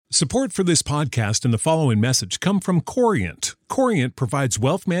Support for this podcast and the following message come from Corient. Corient provides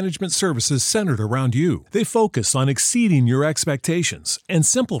wealth management services centered around you. They focus on exceeding your expectations and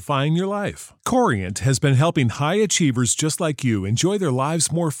simplifying your life. Corient has been helping high achievers just like you enjoy their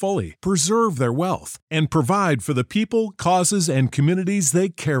lives more fully, preserve their wealth, and provide for the people, causes, and communities they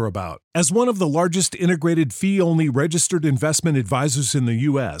care about. As one of the largest integrated fee-only registered investment advisors in the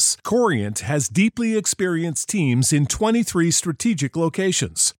U.S., Corient has deeply experienced teams in 23 strategic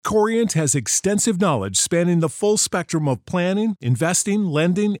locations. Corient has extensive knowledge spanning the full spectrum of planning, investing,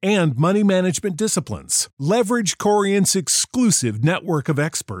 lending, and money management disciplines. Leverage Corient's exclusive network of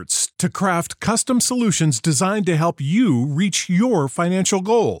experts to craft custom solutions designed to help you reach your financial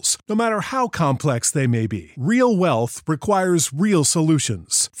goals, no matter how complex they may be. Real wealth requires real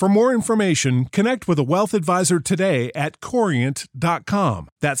solutions. For more information, connect with a wealth advisor today at Corient.com.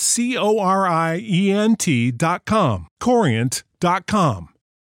 That's Corient.com. Corient.com.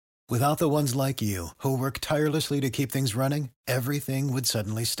 Without the ones like you, who work tirelessly to keep things running, everything would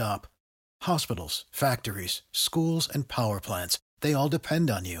suddenly stop. Hospitals, factories, schools, and power plants, they all depend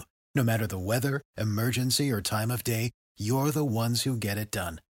on you. No matter the weather, emergency, or time of day, you're the ones who get it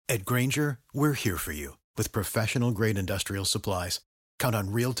done. At Grainger, we're here for you with professional-grade industrial supplies. Count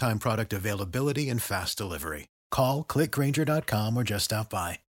on real-time product availability and fast delivery. Call, click Grainger.com, or just stop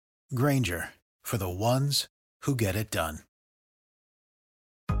by. Grainger, for the ones who get it done.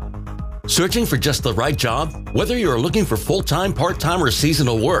 Searching for just the right job? Whether you're looking for full-time, part-time, or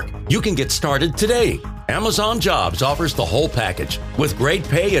seasonal work, you can get started today. Amazon Jobs offers the whole package with great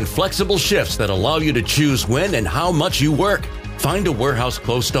pay and flexible shifts that allow you to choose when and how much you work. Find a warehouse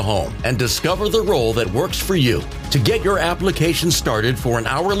close to home and discover the role that works for you. To get your application started for an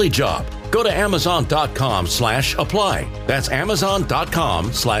hourly job, go to Amazon.com/apply. That's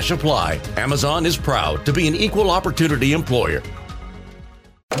Amazon.com/apply. Amazon is proud to be an equal opportunity employer.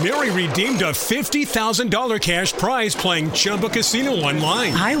 Mary redeemed a $50,000 cash prize playing Chumba Casino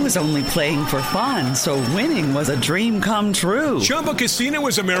online. I was only playing for fun, so winning was a dream come true. Chumba Casino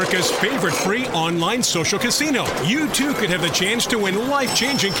is America's favorite free online social casino. You too could have the chance to win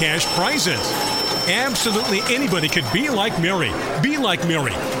life-changing cash prizes. Absolutely anybody could be like Mary. Be like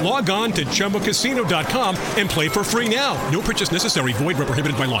Mary. Log on to ChumbaCasino.com and play for free now. No purchase necessary. Void where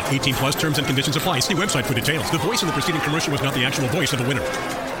prohibited by law. 18 plus terms and conditions apply. See website for details. The voice in the preceding commercial was not the actual voice of the winner.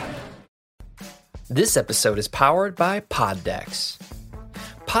 This episode is powered by Poddex.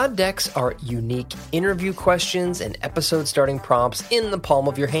 Poddex are unique interview questions and episode starting prompts in the palm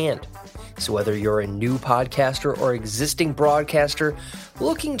of your hand. So whether you're a new podcaster or existing broadcaster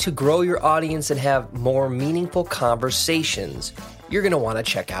looking to grow your audience and have more meaningful conversations, you're going to want to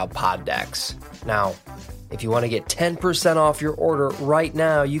check out Poddex. Now, if you want to get 10% off your order right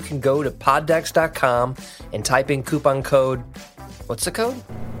now, you can go to poddex.com and type in coupon code, what's the code?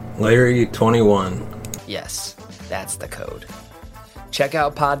 Larry21. Yes, that's the code. Check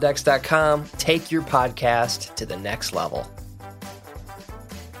out poddex.com. Take your podcast to the next level.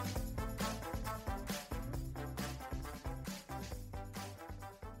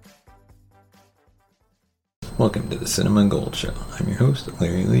 Welcome to the Cinema Gold Show. I'm your host,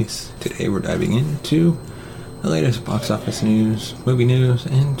 Larry Leese. Today we're diving into the latest box office news, movie news,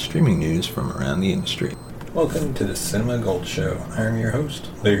 and streaming news from around the industry. Welcome to the Cinema Gold Show. I'm your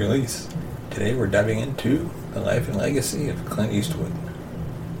host, Larry Leese. Today we're diving into the life and legacy of Clint Eastwood.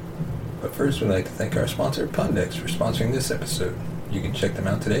 But first we'd like to thank our sponsor, Poddex, for sponsoring this episode. You can check them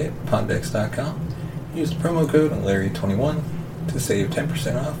out today at poddex.com. Use the promo code Larry21 to save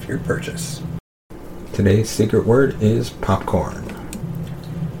 10% off your purchase. Today's secret word is popcorn.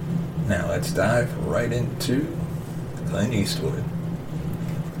 Now let's dive right into Clint Eastwood.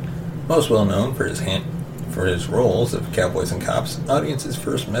 Most well known for his roles of cowboys and cops, audiences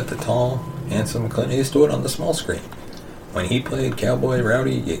first met the tall, handsome Clint Eastwood on the small screen when he played Cowboy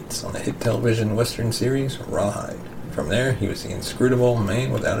Rowdy Yates on the hit television western series Rawhide. From there, he was the inscrutable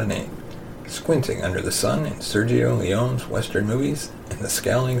man without a name, squinting under the sun in Sergio Leone's western movies and the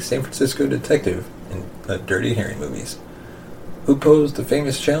scowling San Francisco detective in the Dirty Harry movies. Who posed the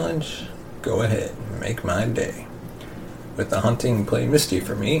famous challenge? Go ahead, make my day. With The Haunting play Misty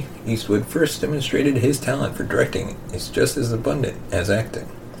for Me, Eastwood first demonstrated his talent for directing is just as abundant as acting.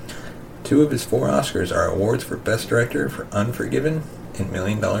 2 of his 4 Oscars are awards for Best Director for Unforgiven and $1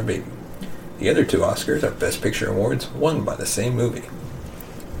 Million Baby. The other 2 Oscars are Best Picture awards won by the same movie.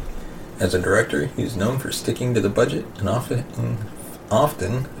 As a director, he is known for sticking to the budget and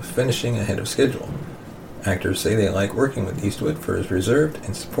often finishing ahead of schedule. Actors say they like working with Eastwood for his reserved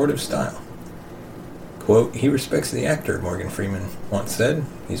and supportive style. Quote, he respects the actor, Morgan Freeman once said.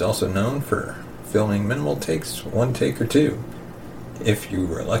 He's also known for filming minimal takes, 1 take or 2, If you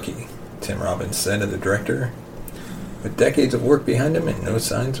were lucky, Tim Robbins said of the director. With decades of work behind him and no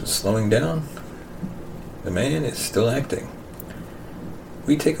signs of slowing down, the man is still acting.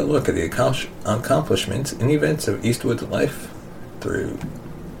 We take a look at the accomplishments and events of Eastwood's life through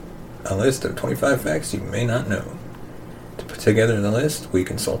a list of 25 facts you may not know. To put together the list, we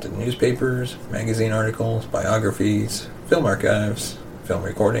consulted newspapers, magazine articles, biographies, film archives, film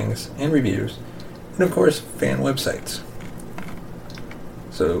recordings, and reviews, and of course, fan websites.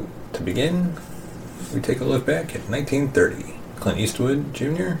 So, to begin, we take a look back at 1930. Clint Eastwood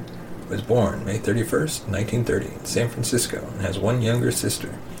Jr. was born May 31st, 1930, in San Francisco, and has one younger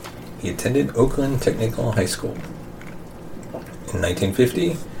sister. He attended Oakland Technical High School. In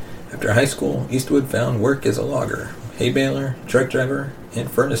 1950, after high school, Eastwood found work as a logger, hay baler, truck driver,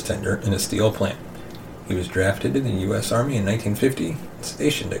 and furnace tender in a steel plant. He was drafted in the U.S. Army in 1950 and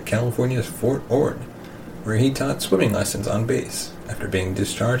stationed at California's Fort Ord, where he taught swimming lessons on base. After being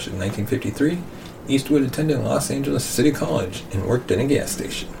discharged in 1953, Eastwood attended Los Angeles City College and worked in a gas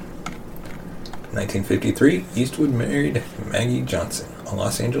station. In 1953, Eastwood married Maggie Johnson, a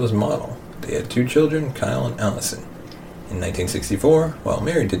Los Angeles model. They had 2 children, Kyle and Allison. In 1964, while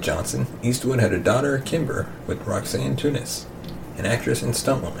married to Johnson, Eastwood had a daughter, Kimber, with Roxanne Tunis, an actress and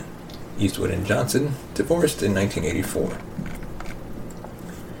stuntwoman. Eastwood and Johnson divorced in 1984.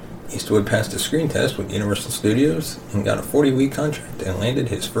 Eastwood passed a screen test with Universal Studios and got a 40-week contract and landed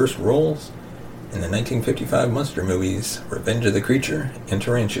his first roles in the 1955 monster movies Revenge of the Creature and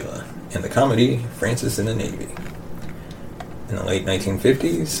Tarantula, and the comedy Francis in the Navy. In the late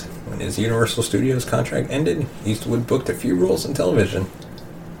 1950s, when his Universal Studios contract ended, Eastwood booked a few roles in television,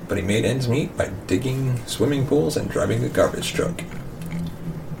 but he made ends meet by digging swimming pools and driving a garbage truck.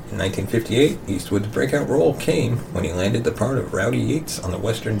 In 1958, Eastwood's breakout role came when he landed the part of Rowdy Yates on the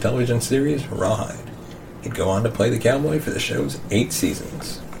Western television series Rawhide. He'd go on to play the cowboy for the show's 8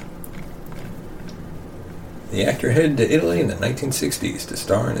 seasons. The actor headed to Italy in the 1960s to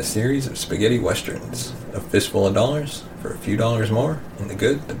star in a series of spaghetti westerns, A Fistful of Dollars, For a Few Dollars More, and The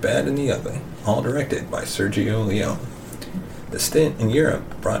Good, the Bad, and the Ugly, all directed by Sergio Leone. The stint in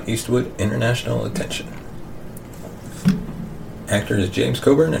Europe brought Eastwood international attention. Actors James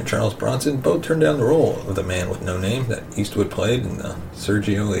Coburn and Charles Bronson both turned down the role of the man with no name that Eastwood played in the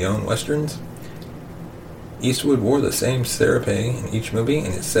Sergio Leone westerns. Eastwood wore the same serape in each movie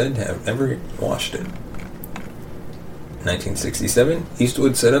and is said to have never washed it. In 1967,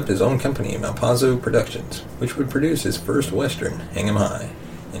 Eastwood set up his own company, Malpazzo Productions, which would produce his first western, Hang 'em High,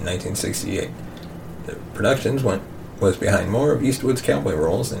 in 1968. The Productions was behind more of Eastwood's cowboy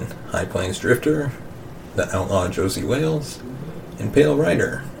roles in High Plains Drifter, The Outlaw Josie Wales, and Pale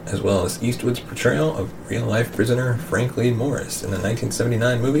Rider, as well as Eastwood's portrayal of real-life prisoner Frank Lee Morris in the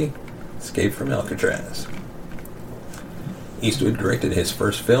 1979 movie Escape from Alcatraz. Eastwood directed his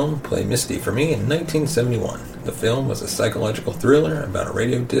first film, Play Misty for Me, in 1971. The film was a psychological thriller about a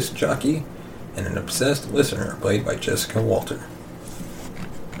radio disc jockey and an obsessed listener played by Jessica Walter.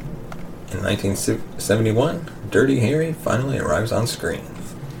 In 1971, Dirty Harry finally arrives on screen.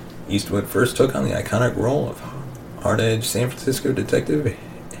 Eastwood first took on the iconic role of hard-edged San Francisco detective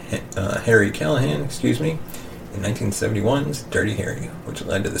Harry Callahan, in 1971's Dirty Harry, which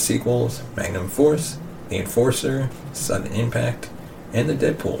led to the sequels Magnum Force, The Enforcer, Sudden Impact, and The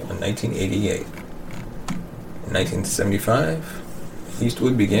Deadpool in 1988. In 1975,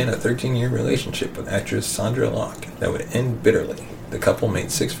 Eastwood began a 13-year relationship with actress Sandra Locke that would end bitterly. The couple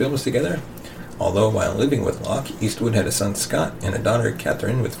made 6 films together, although while living with Locke, Eastwood had a son Scott and a daughter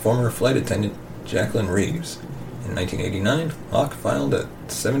Catherine with former flight attendant Jacqueline Reeves. In 1989, Locke filed a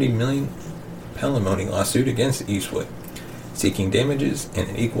 $70 million palimony lawsuit against Eastwood, seeking damages and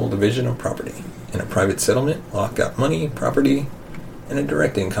an equal division of property. In a private settlement, Locke got money, property, and a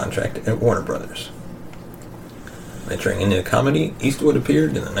directing contract at Warner Brothers. Venturing into comedy, Eastwood appeared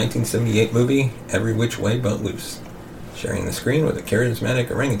in the 1978 movie Every Which Way But Loose, sharing the screen with a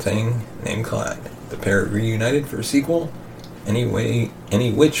charismatic orangutan named Clyde. The pair reunited for a sequel, Any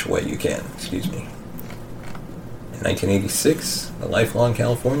Which Way You Can. In 1986, the lifelong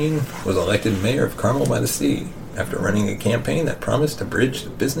Californian was elected mayor of Carmel by the Sea after running a campaign that promised to bridge the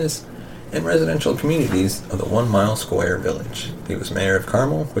business and residential communities of the 1 mile square village. He was mayor of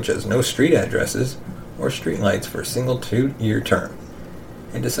Carmel, which has no street addresses or streetlights for a single 2-year term,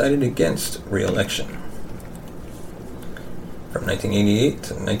 and decided against re-election. From 1988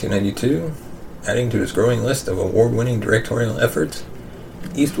 to 1992, adding to his growing list of award-winning directorial efforts,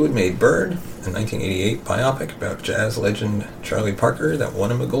 Eastwood made Bird, a 1988 biopic about jazz legend Charlie Parker that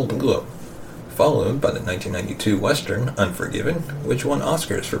won him a Golden Globe, followed by the 1992 Western Unforgiven, which won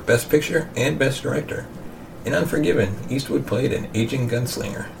Oscars for Best Picture and Best Director, In Unforgiven, Eastwood played an aging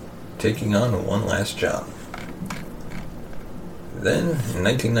gunslinger, taking on one last job. Then, in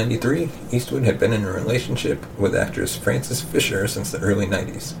 1993, Eastwood had been in a relationship with actress Frances Fisher since the early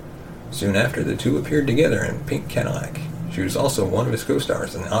 90s. Soon after, the two appeared together in Pink Cadillac. She was also one of his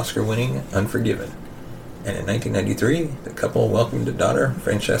co-stars in the Oscar-winning Unforgiven. And in 1993, the couple welcomed a daughter,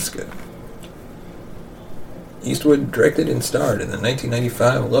 Francesca. Eastwood directed and starred in the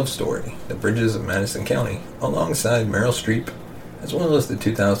 1995 love story, The Bridges of Madison County, alongside Meryl Streep, as well as the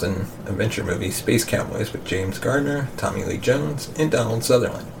 2000 adventure movie Space Cowboys with James Garner, Tommy Lee Jones, and Donald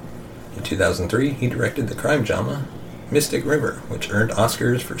Sutherland. In 2003, he directed the crime drama Mystic River, which earned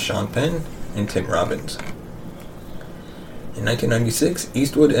Oscars for Sean Penn and Tim Robbins. In 1996,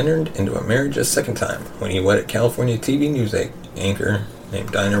 Eastwood entered into a marriage a second time when he wedded California TV news anchor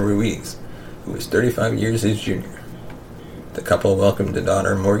named Dinah Ruiz, who was 35 years his junior. The couple welcomed a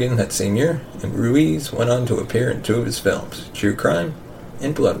daughter, Morgan, that same year, and Ruiz went on to appear in two of his films, True Crime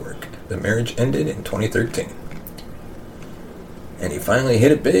and Bloodwork. The marriage ended in 2013. And he finally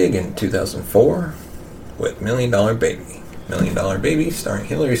hit it big in 2004 with $1 Million Baby. $1 Million Baby, starring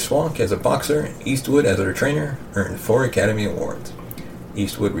Hilary Swank as a boxer and Eastwood as her trainer, earned 4 Academy Awards.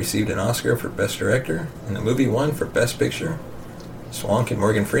 Eastwood received an Oscar for Best Director, and the movie won for Best Picture. Swank and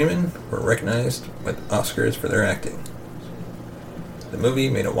Morgan Freeman were recognized with Oscars for their acting. The movie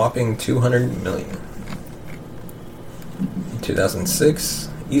made a whopping $200 million. In 2006,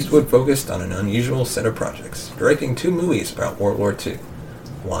 Eastwood focused on an unusual set of projects, directing 2 movies about World War II,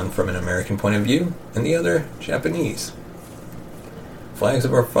 one from an American point of view, and the other Japanese. Flags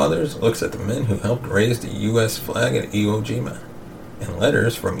of Our Fathers looks at the men who helped raise the U.S. flag at Iwo Jima, and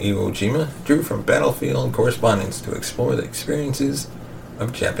Letters from Iwo Jima drew from battlefield correspondence to explore the experiences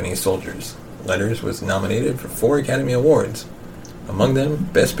of Japanese soldiers. Letters was nominated for 4 Academy Awards, among them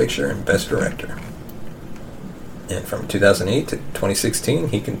Best Picture and Best Director. And from 2008 to 2016,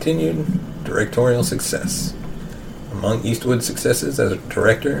 he continued directorial success. Among Eastwood's successes as a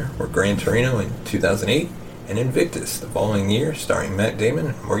director were Gran Torino in 2008 and Invictus the following year, starring Matt Damon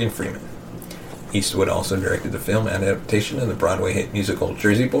and Morgan Freeman. Eastwood also directed the film adaptation of the Broadway hit musical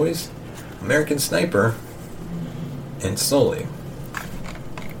Jersey Boys, American Sniper, and Sully.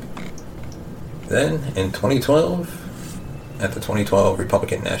 Then, in 2012, at the 2012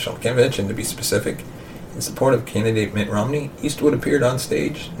 Republican National Convention, to be specific, in support of candidate Mitt Romney, Eastwood appeared on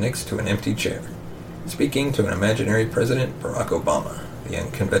stage next to an empty chair, speaking to an imaginary President Barack Obama. The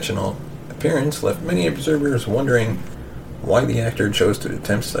unconventional appearance left many observers wondering why the actor chose to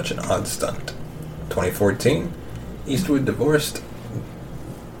attempt such an odd stunt. In 2014, Eastwood divorced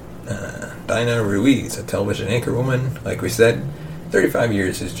Dinah Ruiz, a television anchorwoman, like we said, 35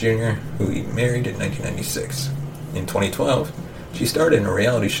 years his junior, who he married in 1996. In 2012, she starred in a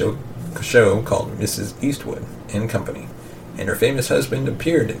reality show called Mrs. Eastwood and Company, and her famous husband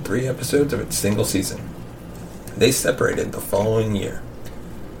appeared in 3 episodes of its single season. They separated the following year.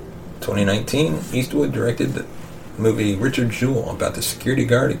 2019, Eastwood directed the movie Richard Jewell about the security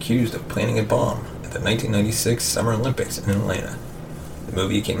guard accused of planting a bomb at the 1996 Summer Olympics in Atlanta. The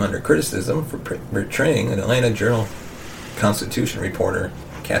movie came under criticism for portraying an Atlanta Journal-Constitution reporter,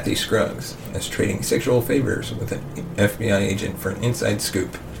 Kathy Scruggs, as trading sexual favors with an FBI agent for an inside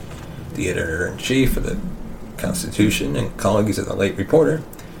scoop. The editor-in-chief of the Constitution and colleagues of the late reporter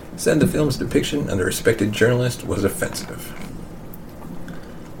said the film's depiction of the respected journalist was offensive.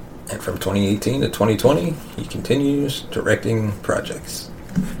 And from 2018 to 2020, he continues directing projects.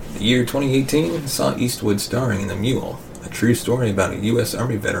 The year 2018 saw Eastwood starring in The Mule, a true story about a U.S.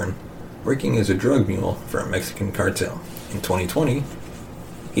 Army veteran working as a drug mule for a Mexican cartel. In 2020,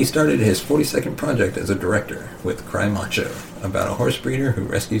 he started his 42nd project as a director with Cry Macho, about a horse breeder who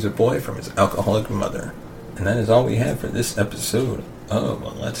rescues a boy from his alcoholic mother. And that is all we have for this episode of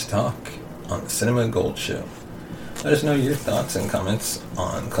Let's Talk on the Cinema Gold Show. Let us know your thoughts and comments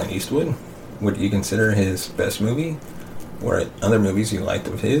on Clint Eastwood. Would you consider his best movie? Or other movies you liked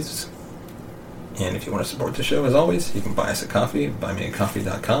of his? And if you want to support the show, as always, you can buy us a coffee at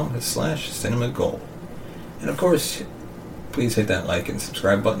buymeacoffee.com/cinemagold. And of course, please hit that like and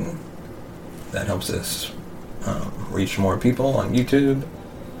subscribe button. That helps us reach more people on YouTube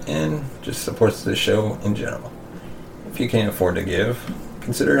and just supports the show in general. If you can't afford to give,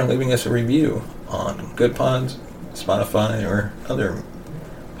 consider leaving us a review on GoodPods, Spotify, or other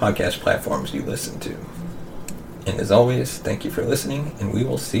podcast platforms you listen to. And as always, thank you for listening, and we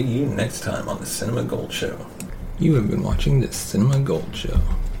will see you next time on the Cinema Gold Show. You have been watching the Cinema Gold Show.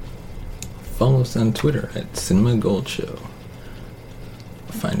 Follow us on Twitter at Cinema Gold Show.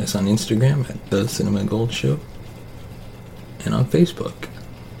 Find us on Instagram at The Cinema Gold Show. And on Facebook,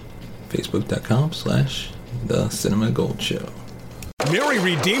 facebook.com/The the Cinema Gold Show. Mary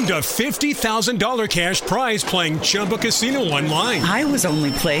redeemed a $50,000 cash prize playing Chumba Casino online. I was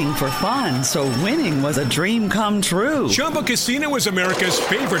only playing for fun, so winning was a dream come true. Chumba Casino is America's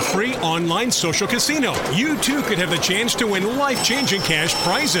favorite free online social casino. You too could have the chance to win life-changing cash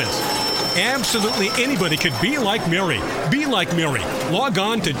prizes. Absolutely anybody could be like Mary. Be like Mary. Log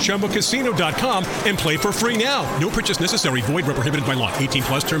on to ChumbaCasino.com and play for free now. No purchase necessary. Void where prohibited by law. 18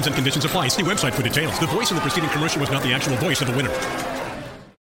 plus terms and conditions apply. See website for details. The voice in the preceding commercial was not the actual voice of the winner.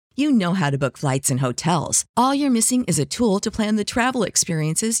 You know how to book flights and hotels. All you're missing is a tool to plan the travel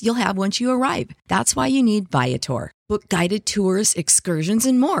experiences you'll have once you arrive. That's why you need Viator. Book guided tours, excursions,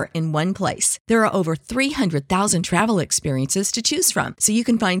 and more in one place. There are over 300,000 travel experiences to choose from, so you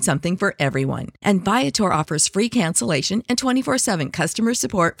can find something for everyone. And Viator offers free cancellation and 24/7 customer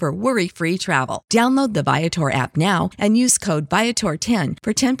support for worry-free travel. Download the Viator app now and use code Viator10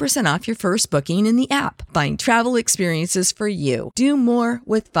 for 10% off your first booking in the app. Find travel experiences for you. Do more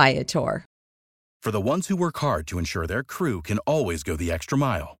with Viator. For the ones who work hard to ensure their crew can always go the extra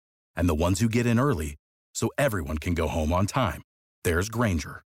mile, and the ones who get in early so everyone can go home on time, there's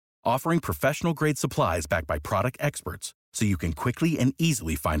Grainger, offering professional-grade supplies backed by product experts so you can quickly and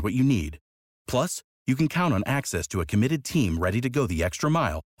easily find what you need. Plus, you can count on access to a committed team ready to go the extra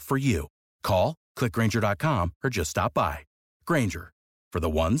mile for you. Call, click Grainger.com, or just stop by. Grainger, for the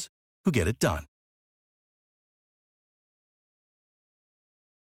ones who get it done.